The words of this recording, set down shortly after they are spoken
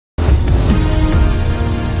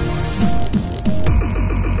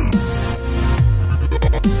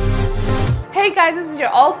guys, this is your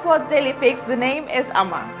All Sports Daily Fix. The name is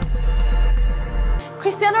Amma.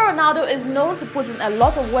 Cristiano Ronaldo is known to put in a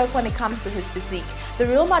lot of work when it comes to his physique. The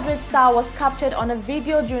Real Madrid star was captured on a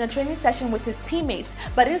video during a training session with his teammates,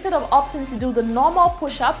 but instead of opting to do the normal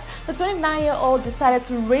push-ups, the 29-year-old decided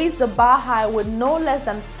to raise the bar high with no less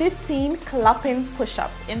than 15 clapping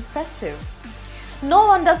push-ups. Impressive. No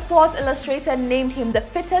wonder Sports Illustrated named him the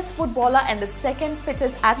fittest footballer and the second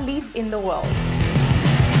fittest athlete in the world.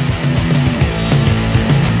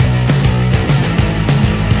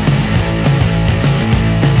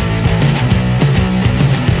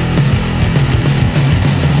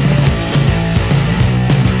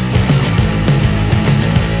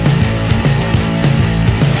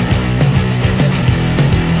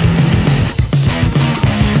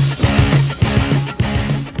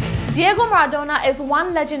 Diego Maradona is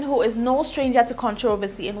one legend who is no stranger to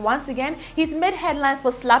controversy, and once again, he's made headlines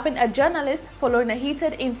for slapping a journalist following a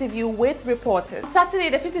heated interview with reporters. Saturday,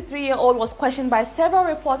 the 53-year-old was questioned by several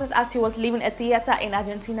reporters as he was leaving a theater in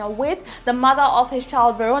Argentina with the mother of his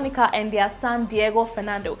child Veronica and their son Diego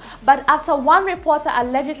Fernando. But after one reporter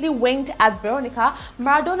allegedly winked at Veronica,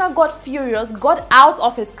 Maradona got furious, got out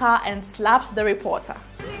of his car and slapped the reporter.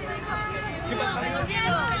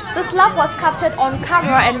 The slap was captured on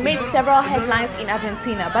camera and made several headlines in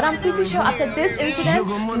Argentina, but I'm pretty sure after this incident,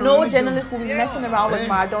 no journalist will be messing around with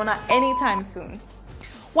Maradona anytime soon.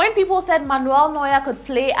 When people said Manuel Neuer could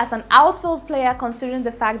play as an outfield player considering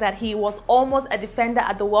the fact that he was almost a defender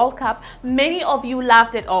at the World Cup, many of you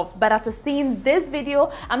laughed it off. But after seeing this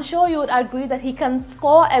video, I'm sure you would agree that he can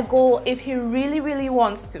score a goal if he really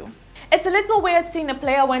wants to. It's a little weird seeing a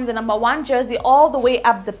player wearing the #1 jersey all the way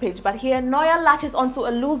up the pitch, but here Neuer latches onto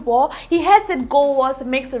a loose ball, he heads it goalwards,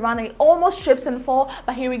 makes a run and almost trips and falls,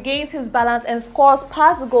 but he regains his balance and scores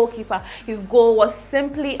past the goalkeeper. His goal was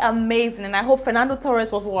simply amazing, and I hope Fernando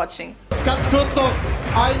Torres was watching. Ganz kurz noch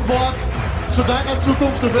ein Wort zu deiner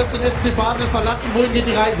Zukunft. Du wirst den FC Basel verlassen. Wohin geht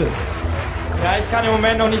die Reise? Ja, ich kann im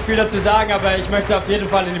Moment noch nicht viel dazu sagen, aber ich möchte auf jeden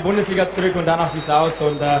Fall in die Bundesliga zurück und danach sieht's aus.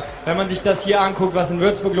 Und wenn man sich das hier anguckt, was in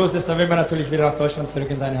Würzburg los ist, dann will man natürlich wieder nach Deutschland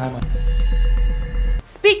zurück in seine Heimat.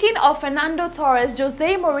 Speaking of Fernando Torres,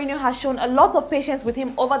 Jose Mourinho has shown a lot of patience with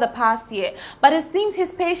him over the past year, but it seems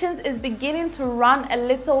his patience is beginning to run a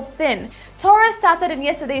little thin. Torres started in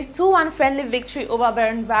yesterday's 2-1 friendly victory over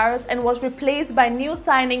Ferencváros and was replaced by new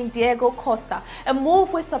signing Diego Costa, a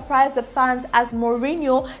move which surprised the fans as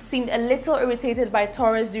Mourinho seemed a little irritated by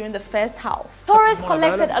Torres during the first half. Torres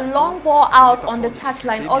collected a long ball out on the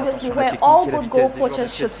touchline, obviously where all good goal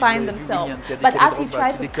poachers should find themselves, but as he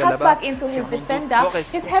tried to cut back into his defender,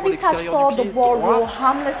 his heavy touch saw the ball roll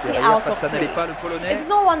harmlessly out of play. It's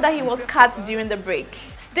no wonder he was cut during the break.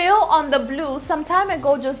 Still on the Blues, some time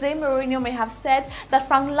ago Jose Mourinho may have said that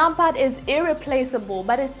Frank Lampard is irreplaceable,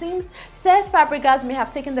 but it seems Cesc Fabregas may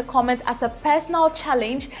have taken the comment as a personal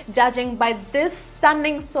challenge, judging by this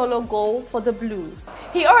stunning solo goal for the Blues.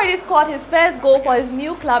 He already scored his first goal for his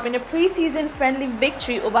new club in a pre-season friendly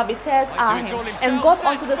victory over Vitesse Arnhem and got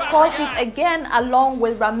onto the score sheet again along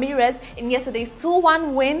with Ramirez in yesterday's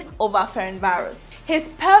 2-1 win over Ferencváros. His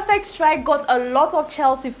perfect strike got a lot of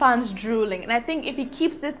Chelsea fans drooling, and I think if he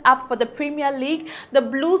keeps this up for the Premier League, the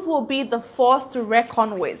Blues will be the force to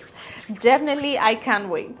reckon with. Definitely, I can't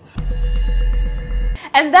wait.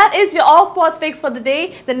 And that is your All Sports Fix for the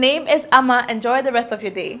day. The name is Amma. Enjoy the rest of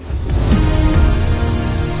your day.